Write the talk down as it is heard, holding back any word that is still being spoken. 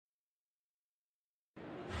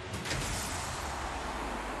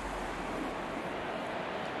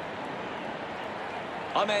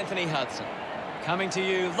I'm Anthony Hudson, coming to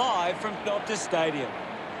you live from Optus Stadium.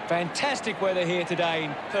 Fantastic weather here today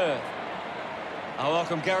in Perth. I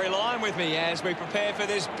welcome Gary Lyon with me as we prepare for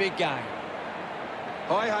this big game.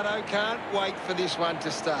 Hi, Hutto. Can't wait for this one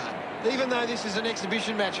to start. Even though this is an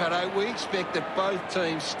exhibition match, Hutto, we expect that both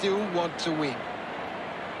teams still want to win.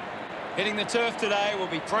 Hitting the turf today will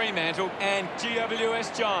be Fremantle and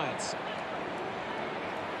GWS Giants.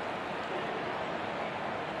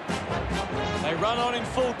 They run on in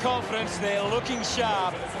full confidence, they're looking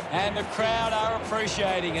sharp, and the crowd are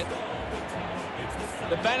appreciating it.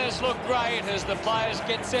 The banners look great as the players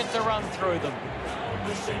get set to run through them.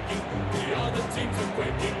 It's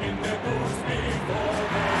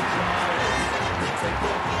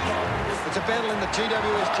a battle in the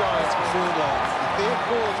GWS Giants forward line. If their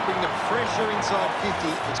forwards bring the pressure inside 50,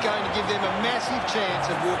 it's going to give them a massive chance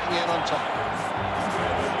of walking out on top.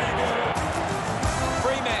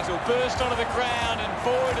 Fremantle burst onto the ground, and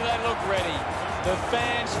boy do they look ready. The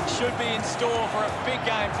fans should be in store for a big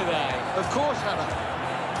game today. Of course, Hutto.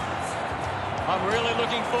 I'm really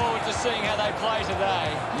looking forward to seeing how they play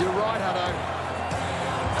today. You're right, Hutto.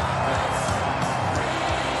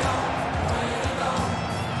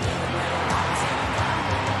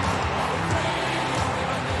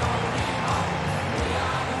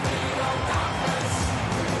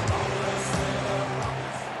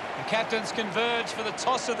 The captains converge for the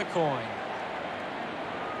toss of the coin.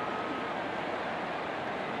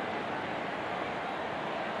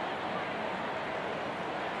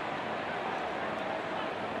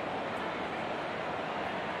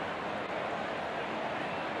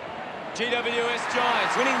 GWS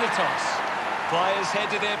Giants winning the toss. Players head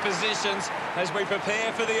to their positions as we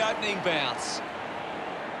prepare for the opening bounce.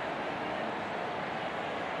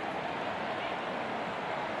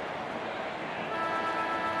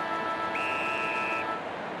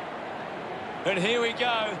 And here we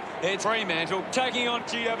go. It's Fremantle taking on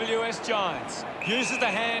GWS Giants. Uses the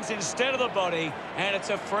hands instead of the body, and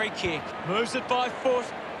it's a free kick. Moves it by foot.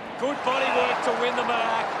 Good body work to win the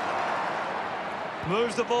mark.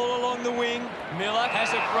 Moves the ball along the wing. Miller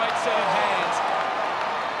has a great set of hands.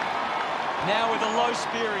 Now with a low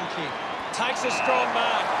spearing kick. Takes a strong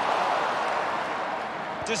mark.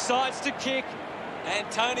 Decides to kick.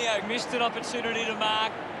 Antonio missed an opportunity to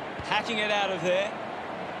mark. Hacking it out of there.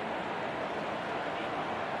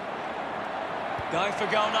 Going for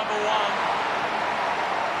goal number one.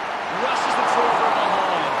 Rushes the through from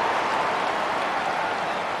behind.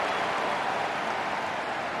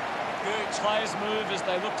 Good players move as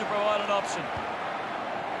they look to provide an option.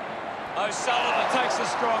 O'Sullivan takes a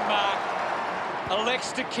strong mark.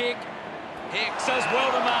 Elects to kick. Hicks does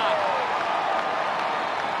well to mark.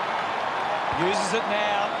 Uses it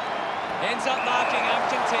now. Ends up marking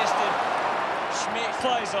uncontested. Schmidt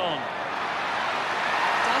plays on.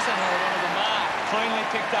 Doesn't hold on to the mark. Cleanly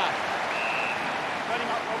picked up. Running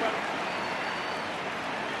up, Robert.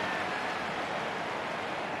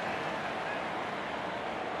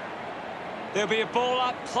 There'll be a ball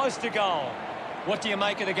up close to goal. What do you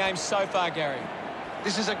make of the game so far, Gary?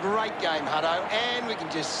 This is a great game, Hutto, and we can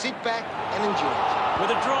just sit back and enjoy it.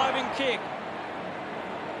 With a driving kick.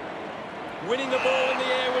 Winning the ball in the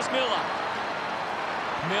air was Miller.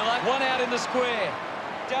 Miller, one out in the square.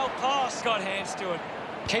 Del Pass got hands to it.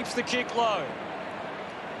 Keeps the kick low.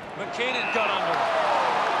 McKinnon got under it.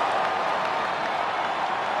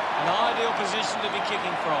 An ideal position to be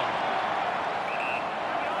kicking from.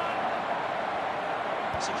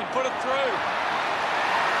 She can put it through.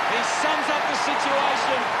 He sums up the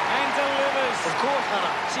situation and delivers. Of course,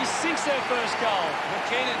 Hutto. She sinks her first goal.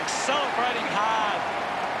 McKinnon celebrating hard.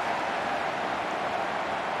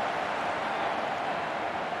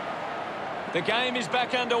 The game is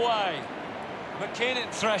back underway.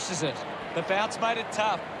 McKinnon thrashes it. The bounce made it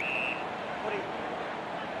tough.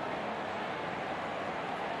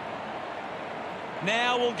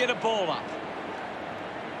 Now we'll get a ball up.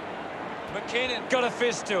 McKinnon got a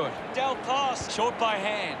fist to it. Del Pass short by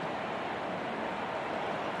hand.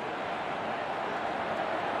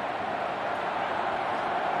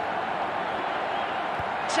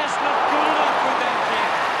 Just not good enough with that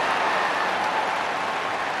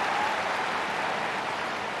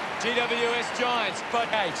kick. GWS Giants, but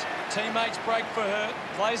 8. Teammates break for her.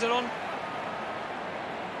 Plays it on.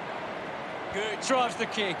 Good. Drives the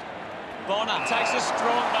kick. Bonner takes a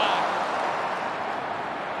strong mark.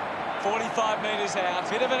 45 metres out.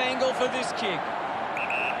 Bit of an angle for this kick.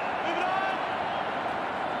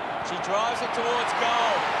 She drives it towards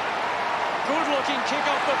goal. Good-looking kick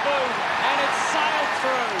off the boot, and it's sailed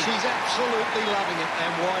through. She's absolutely loving it,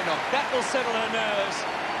 and why not? That will settle her nerves.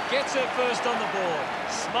 Gets her first on the board.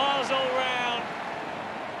 Smiles all round.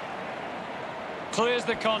 Clears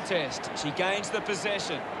the contest. She gains the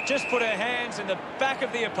possession. Just put her hands in the back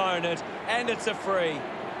of the opponent, and it's a free.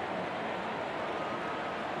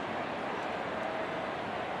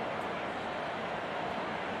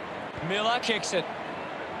 Miller kicks it.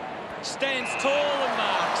 Stands tall and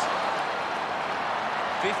marks.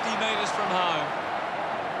 50 metres from home.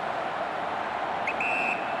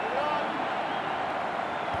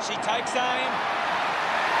 She takes aim.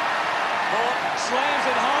 Ball slams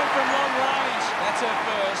it home from long range. That's her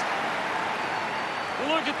first.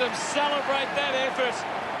 Look at them celebrate that effort.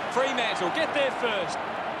 Fremantle get there first.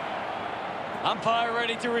 Umpire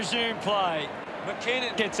ready to resume play.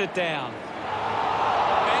 McKinnon gets it down.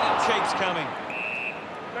 Bennett keeps coming.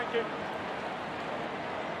 Thank you.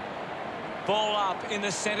 Ball up in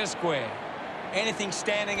the centre square. Anything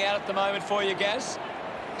standing out at the moment for you, Gaz?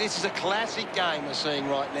 This is a classic game we're seeing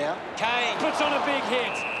right now. Kane puts on a big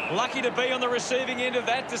hit. Lucky to be on the receiving end of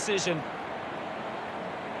that decision.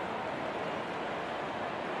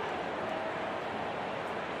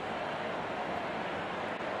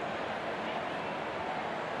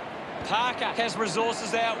 Parker has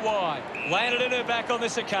resources out wide. Landed in her back on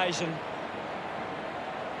this occasion.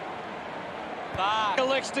 Barr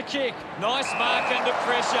collects the kick. Nice mark under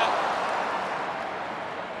pressure.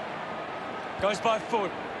 Goes by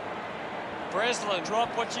foot. Breslin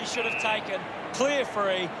dropped what she should have taken. Clear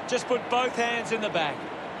free. Just put both hands in the back.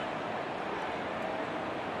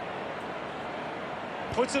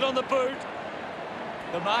 Puts it on the boot.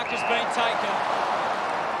 The mark has been taken.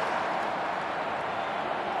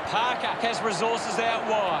 Parker has resources out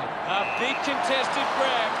wide. A big contested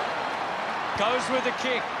grab. Goes with the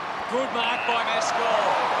kick. Good mark by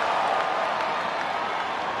Mascall.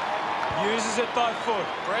 Uses it by foot.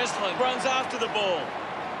 Breslin runs after the ball.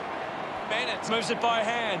 Bennett moves it by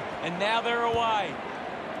hand, and now they're away.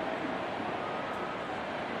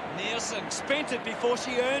 Nielsen spent it before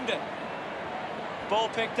she earned it. Ball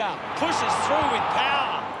picked up. Pushes through with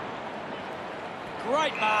power.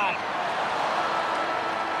 Great mark.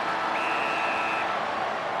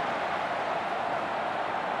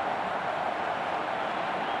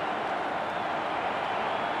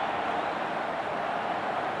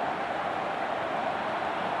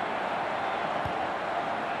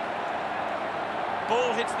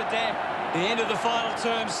 Ball hits the deck. The end of the final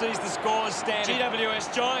term sees the scores standing.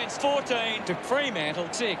 GWS Giants 14 to Fremantle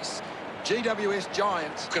 6. GWS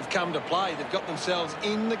Giants have come to play. They've got themselves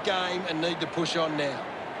in the game and need to push on now.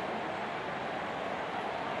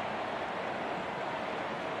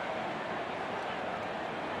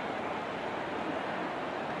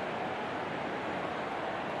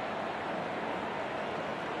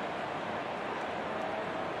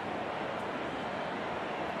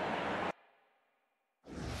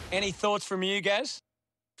 Any thoughts from you, Gaz?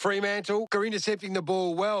 Fremantle are intercepting the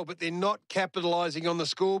ball well, but they're not capitalising on the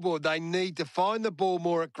scoreboard. They need to find the ball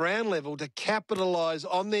more at ground level to capitalise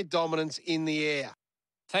on their dominance in the air.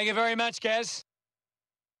 Thank you very much, Gaz.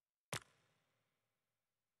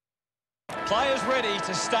 Players ready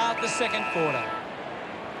to start the second quarter.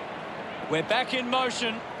 We're back in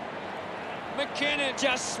motion. McKinnon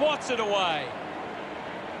just swats it away.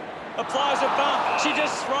 Applies a bump. She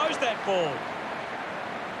just throws that ball.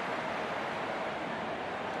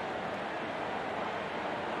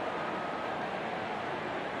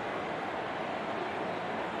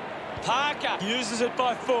 Parker uses it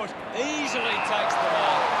by foot. Easily takes the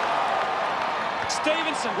mark.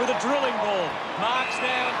 Stevenson with a drilling ball. Marks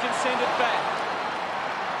now and can send it back.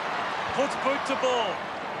 Puts boot to ball.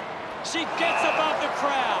 She gets above the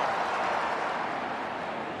crowd.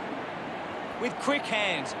 With quick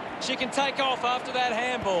hands, she can take off after that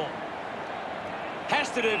handball. Has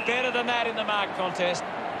to do better than that in the mark contest.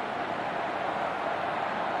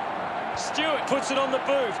 Stewart puts it on the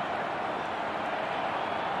boot.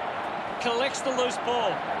 Collects the loose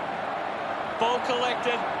ball. Ball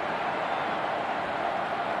collected.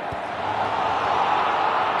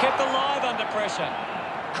 Kept alive under pressure.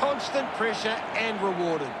 Constant pressure and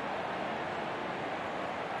rewarded.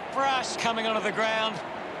 Brush coming onto the ground.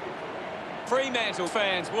 Fremantle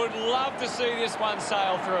fans would love to see this one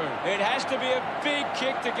sail through. It has to be a big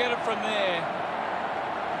kick to get it from there.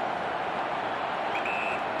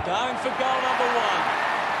 Going for goal number one.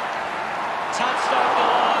 Touched over the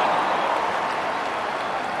line.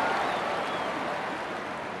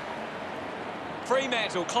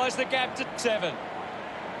 Fremantle close the gap to 7.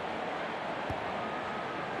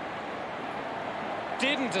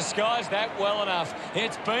 Didn't disguise that well enough.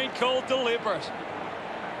 It's been called deliberate.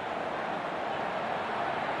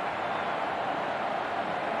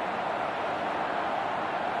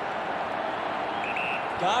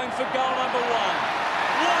 Going for goal number one.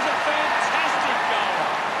 What a fantastic goal.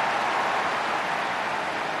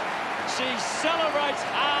 She celebrates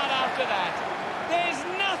hard after that. There's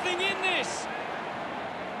nothing in this.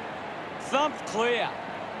 Thumped clear.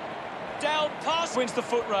 Dal Pass wins the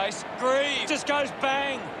foot race. Greaves just goes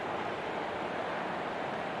bang.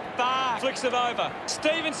 Barr flicks it over.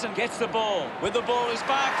 Stevenson gets the ball. With the ball is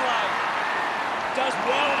Barclay. Does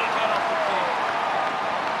well to cut off the kick.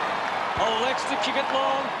 Elects to kick it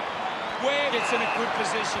long. Ware gets in a good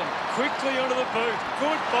position. Quickly onto the boot.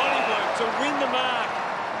 Good body work to win the mark.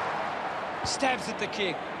 Stabs at the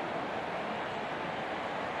kick.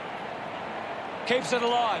 Keeps it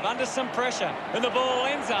alive under some pressure. And the ball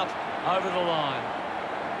ends up over the line.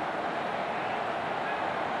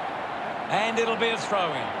 And it'll be a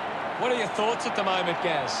throw-in. What are your thoughts at the moment,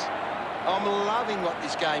 Gaz? I'm loving what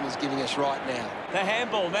this game is giving us right now. The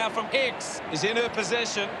handball now from Hicks is in her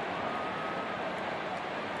possession.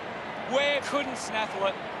 Ware couldn't snaffle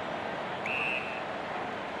it.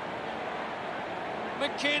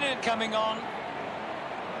 McKinnon coming on.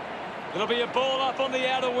 It'll be a ball up on the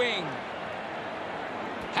outer wing.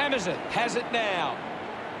 Hammers it, has it now.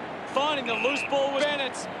 Finding the loose ball with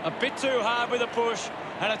Bennett. A bit too hard with a push,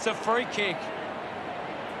 and it's a free kick.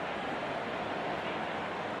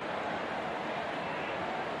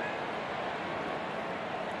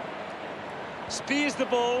 Spears the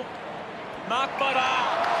ball. Marked by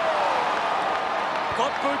Barr.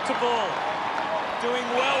 Got boot to ball. Doing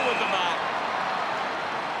well with the mark.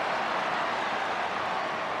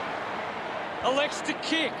 Elects to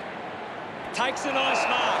kick. Takes a nice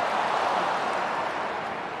mark.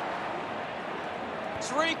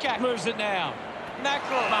 Srikak moves it now.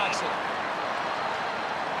 Mackerel marks it.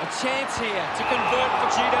 A chance here to convert for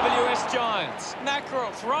GWS Giants.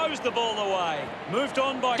 Mackerel throws the ball away. Moved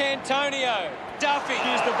on by Antonio. Duffy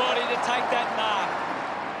used the body to take that mark.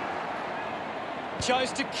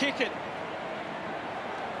 Chose to kick it.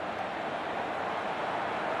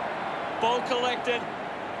 Ball collected.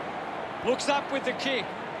 Looks up with the kick.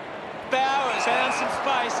 Bowers found some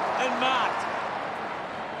space and marked.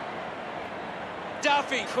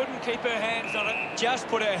 Duffy couldn't keep her hands on it. Just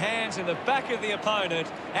put her hands in the back of the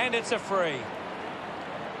opponent, and it's a free.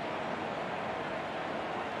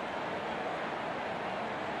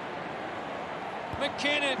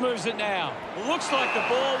 McKinnon moves it now. Looks like the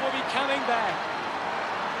ball will be coming back.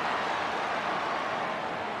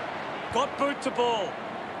 Got boot to ball.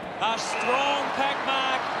 A strong pack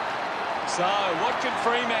mark. So, what can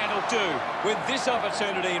Fremantle do with this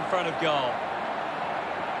opportunity in front of goal?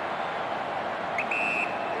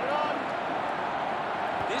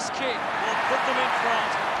 This kick will put them in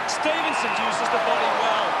front. Stevenson uses the body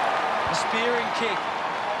well. A spearing kick.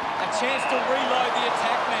 A chance to reload the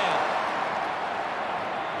attack now.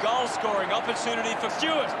 Goal-scoring opportunity for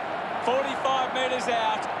Stewart. 45 metres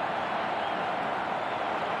out.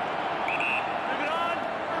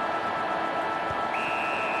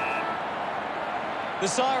 The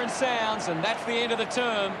siren sounds, and that's the end of the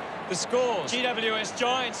term. The scores: GWS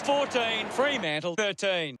Giants 14, Fremantle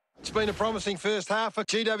 13. It's been a promising first half for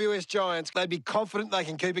GWS Giants. They'd be confident they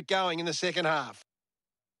can keep it going in the second half.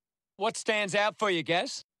 What stands out for you,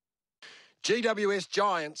 Gaz? GWS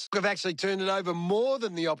Giants have actually turned it over more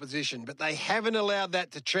than the opposition, but they haven't allowed that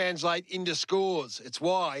to translate into scores. It's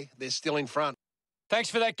why they're still in front. Thanks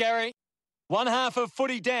for that, Gary. One half of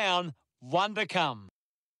footy down, one to come.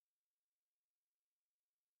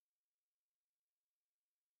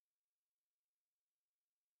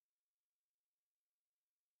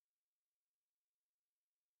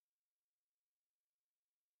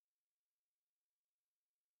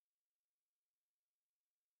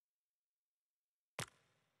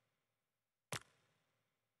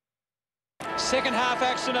 Second half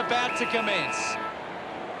action about to commence.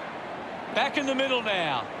 Back in the middle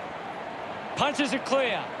now. Punches it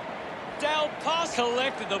clear. Dal Pass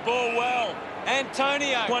collected the ball well.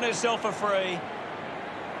 Antonio won herself a free.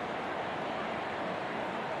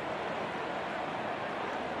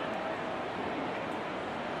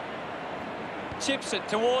 Chips it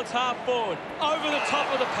towards half forward. Over the top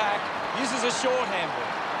of the pack. Uses a short handle.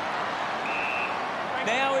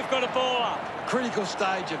 Now we've got a ball up. Critical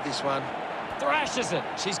stage of this one. Thrashes it.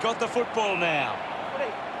 She's got the football now.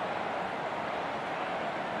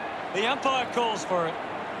 The umpire calls for it.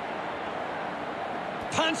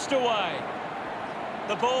 Punched away.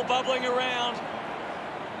 The ball bubbling around.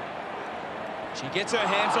 She gets her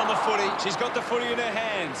hands on the footy. She's got the footy in her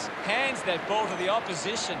hands. Hands that ball to the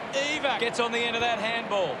opposition. Eva gets on the end of that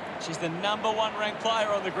handball. She's the #1 ranked player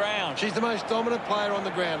on the ground. She's the most dominant player on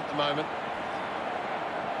the ground at the moment.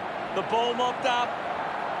 The ball mopped up.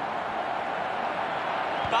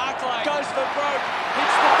 Barclay goes for broke.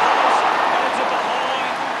 Hits the post. And Puts it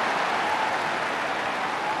behind.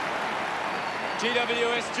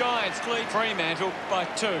 GWS Giants lead Fremantle by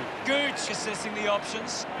 2. Gooch assessing the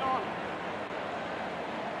options.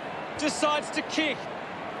 Decides to kick.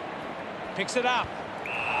 Picks it up.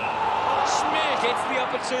 Schmidt gets the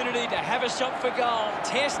opportunity to have a shot for goal.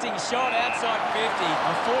 Testing shot outside 50.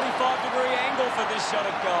 A 45-degree angle for this shot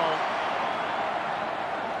at goal.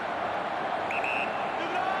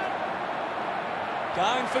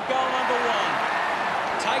 Going for goal number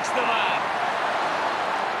 1. Takes the mark.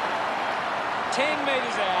 10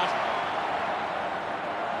 metres out.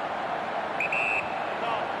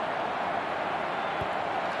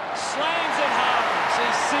 Slams it home. She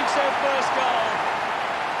sinks her first goal.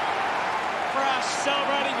 Crush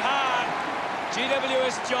celebrating hard.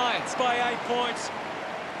 GWS Giants by 8 points.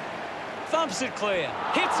 Thumps it clear.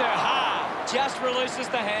 Hits her hard. Just releases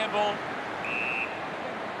the handball.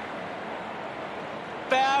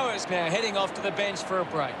 Bowers now heading off to the bench for a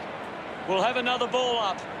break. We'll have another ball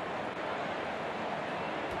up.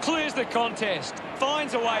 Clears the contest.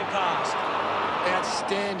 Finds a way past.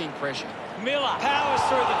 Outstanding pressure. Miller powers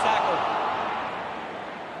through the tackle.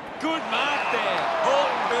 Good mark there.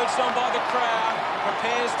 Horton urged on by the crowd.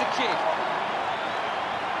 Prepares to kick.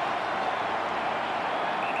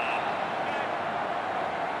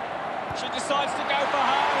 She decides to go for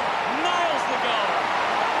home. Nails the goal.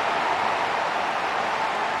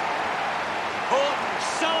 Horton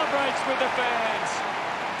celebrates with the fans.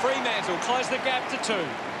 Fremantle close the gap to 2.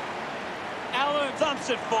 Allen thumps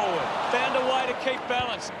it forward. Found a way to keep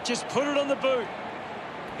balance. Just put it on the boot.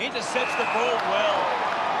 Intercepts the ball well.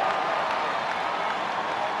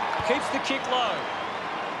 Keeps the kick low.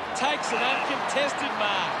 Takes an uncontested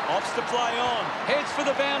mark. Opts to play on. Heads for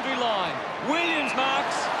the boundary line. Williams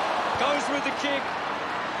marks. Goes with the kick.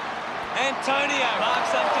 Antonio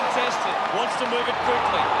marks uncontested. Wants to move it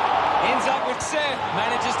quickly. Ends up with Seth.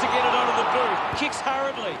 Manages to get it onto the boot. Kicks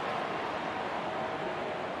hurriedly.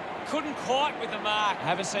 Couldn't quite with the mark.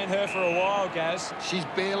 Haven't seen her for a while, Gaz. She's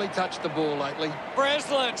barely touched the ball lately.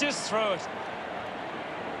 Breslin just threw it.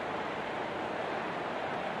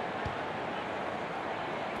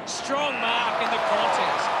 Strong mark in the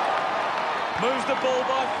contest. Moves the ball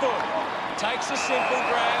by foot. Takes a simple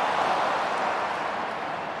grab.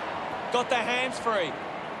 Got the hands free.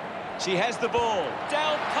 She has the ball.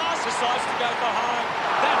 Del Pass decides to go for home.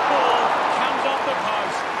 That ball comes off the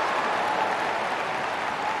post.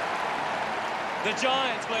 The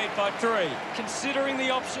Giants lead by 3, considering the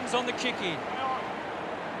options on the kick-in.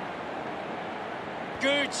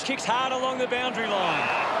 Gooch kicks hard along the boundary line.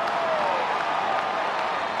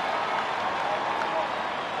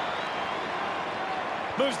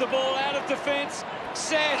 Moves the ball out of defence.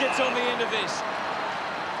 Sad gets on the end of this.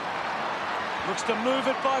 Looks to move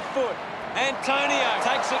it by foot. Antonio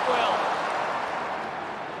takes it well.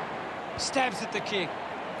 Stabs at the kick.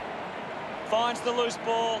 Finds the loose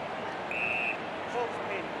ball.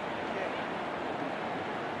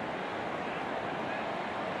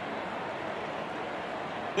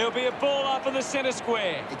 There'll be a ball up in the centre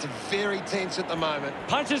square. It's very tense at the moment.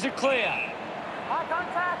 Punches it clear. High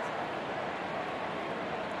contact.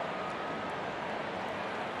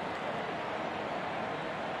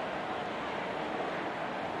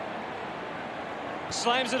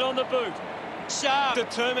 Slams it on the boot. Sharp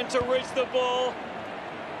determined to reach the ball.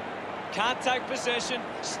 Can't take possession.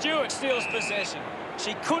 Stewart steals possession.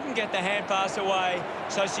 She couldn't get the hand pass away,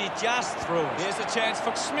 so she just threw it. Here's a chance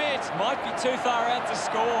for Schmidt. Might be too far out to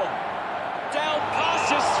score. Del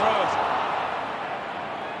passes through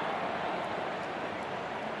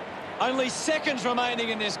it. Only seconds remaining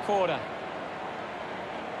in this quarter.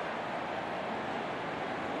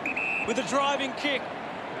 With a driving kick.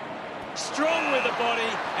 Strong with the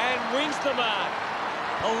body and wins the mark.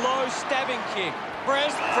 A low stabbing kick.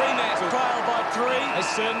 Fremantle trail by 3. They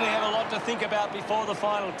certainly have a lot to think about before the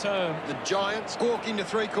final term. The Giants walk into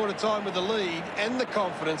three-quarter time with the lead and the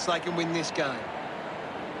confidence they can win this game.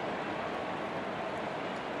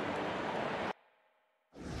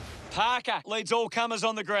 Parker leads all comers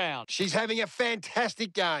on the ground. She's having a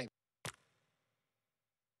fantastic game.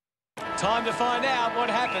 Time to find out what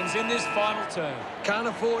happens in this final term. Can't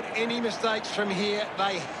afford any mistakes from here.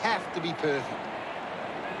 They have to be perfect.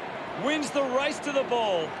 Wins the race to the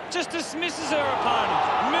ball. Just dismisses her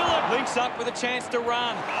opponent. Miller links up with a chance to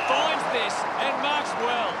run. Finds this and marks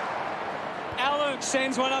well. Allen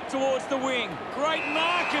sends one up towards the wing. Great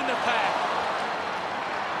mark in the pack.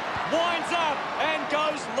 Winds up and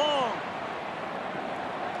goes long.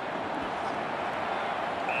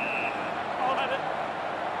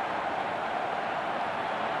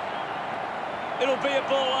 It'll be a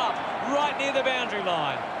ball up right near the boundary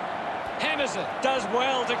line. Hammers it. Does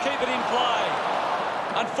well to keep it in play.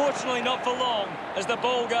 Unfortunately, not for long as the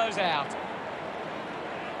ball goes out.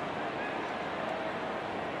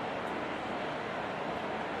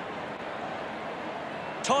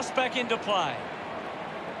 Toss back into play.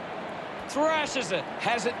 Thrashes it.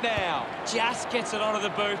 Has it now. Just gets it onto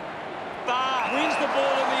the boot. Bar wins the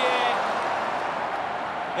ball in the air.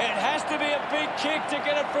 It has to be a big kick to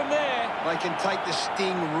get it from there. They can take the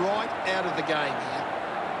sting right out of the game here.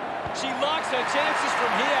 She likes her chances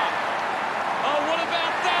from here. Oh, what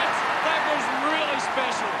about that? That was really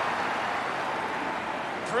special.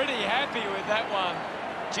 Pretty happy with that one.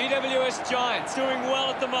 GWS Giants doing well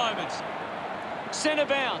at the moment. Centre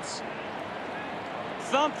bounce.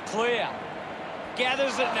 Thumped clear.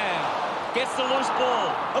 Gathers it now. Gets the loose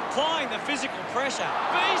ball. Applying the physical pressure.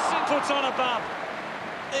 Beeson puts on a bump.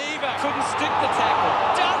 Eva couldn't stick the tackle.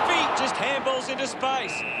 Duffy just handballs into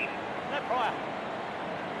space. No prior.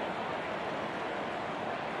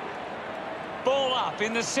 Ball up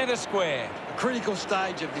in the centre square. A critical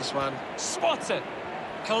stage of this one. Swats it.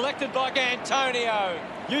 Collected by Antonio.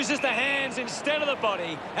 Uses the hands instead of the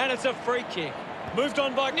body, and it's a free kick. Moved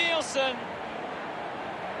on by Nielsen.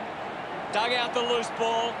 Dug out the loose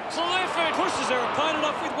ball. Clifford pushes her opponent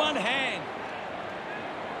off with one hand.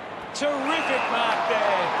 Terrific mark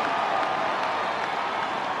there.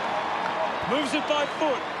 Moves it by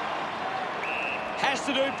foot. Has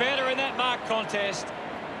to do better in that mark contest.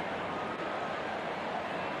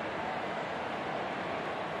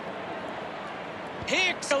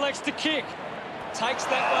 Hicks elects to kick. Takes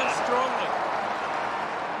that one strongly.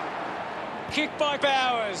 Kick by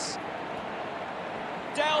Bowers.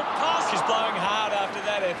 Del Pass is blowing hard after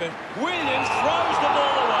that effort. Williams throws the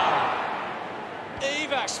ball away.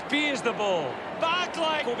 Eva spears the ball.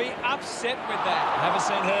 Barclay will be upset with that. Haven't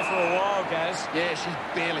seen her for a while, Gaz. Yeah, she's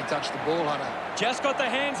barely touched the ball, Hunter. Just got the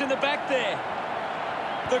hands in the back there.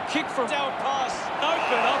 The kick from Del Pass.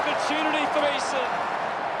 Open opportunity for Beeson.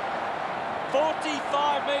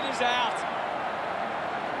 45 metres out.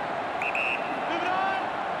 Move it on.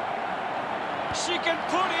 She can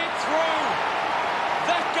put it through.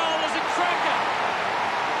 That goal is a cracker.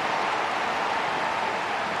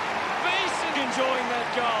 Beeson enjoying that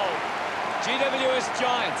goal. GWS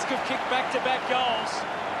Giants could kick back-to-back goals.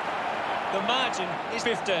 The margin is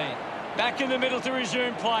 15. Back in the middle to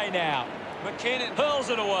resume play now. McKinnon hurls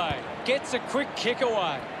it away. Gets a quick kick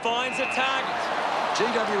away. Finds a target.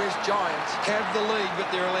 GWS Giants have the lead, but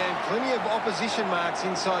they're allowing plenty of opposition marks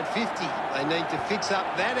inside 50. They need to fix up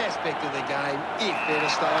that aspect of the game if they're to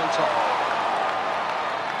stay on top.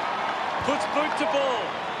 Puts boot to ball.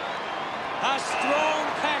 A strong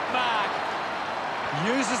pack mark.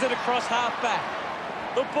 Uses it across half-back.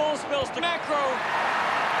 The ball spills to Macro.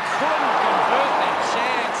 Couldn't convert that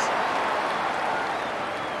chance.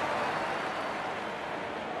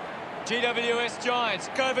 GWS Giants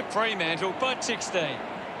go over Fremantle by 16.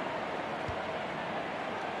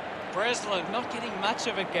 Breslin not getting much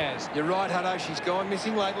of it, Gaz. You're right, Hutto. She's gone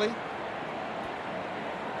missing lately.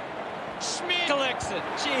 Schmidt collects it.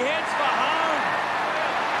 She heads for home.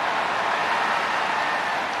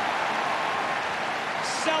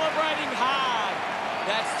 Celebrating hard.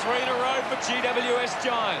 That's 3 in a row for GWS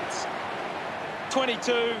Giants.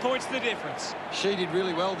 22 points the difference. She did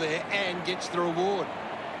really well there and gets the reward.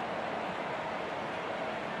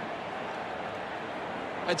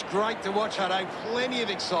 It's great to watch, Hutto. Plenty of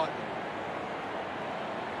excitement.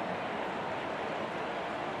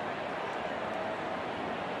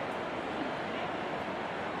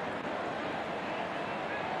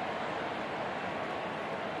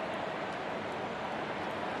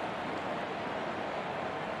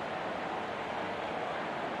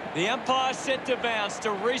 The umpire set to bounce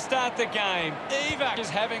to restart the game. Eva is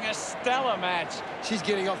having a stellar match. She's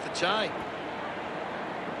getting off the chain.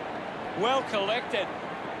 Well collected.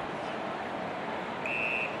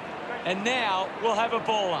 And now we'll have a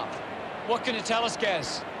ball up. What can you tell us,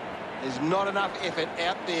 Gaz? There's not enough effort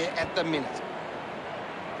out there at the minute.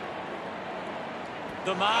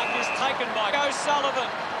 The mark is taken by O'Sullivan.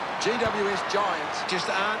 GWS Giants just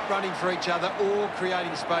aren't running for each other or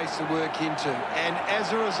creating space to work into. And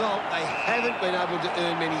as a result, they haven't been able to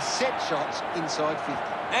earn many set shots inside 50.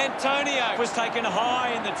 Antonio was taken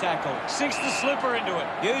high in the tackle. Sinks the slipper into it.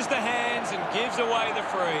 Used the hands and gives away the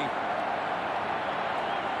free.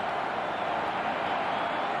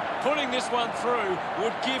 Putting this one through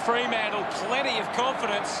would give Fremantle plenty of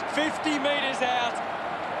confidence. 50 metres out.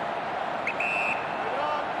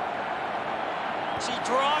 She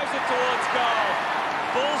drives it towards goal.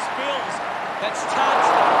 Ball spills. That's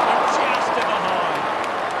touched and just to behind.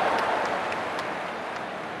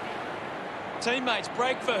 Teammates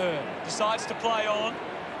break for her. Decides to play on.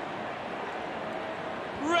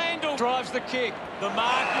 Randall drives the kick. The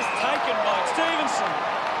mark is taken by Stevenson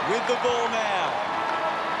with the ball now.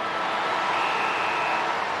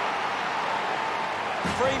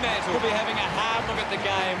 Fremantle will be having a hard look at the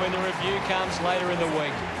game when the review comes later in the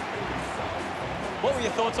week. What were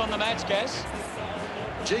your thoughts on the match, Gaz?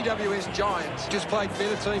 GWS Giants just played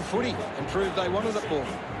better team footy and proved they wanted it more.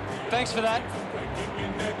 Thanks for that.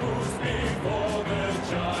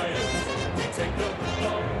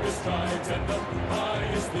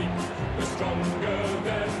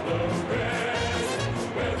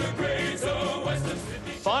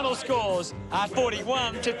 Final scores are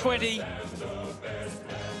 41-20.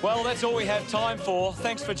 Well, that's all we have time for.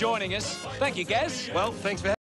 Thanks for joining us. Thank you, Gaz. Well, thanks for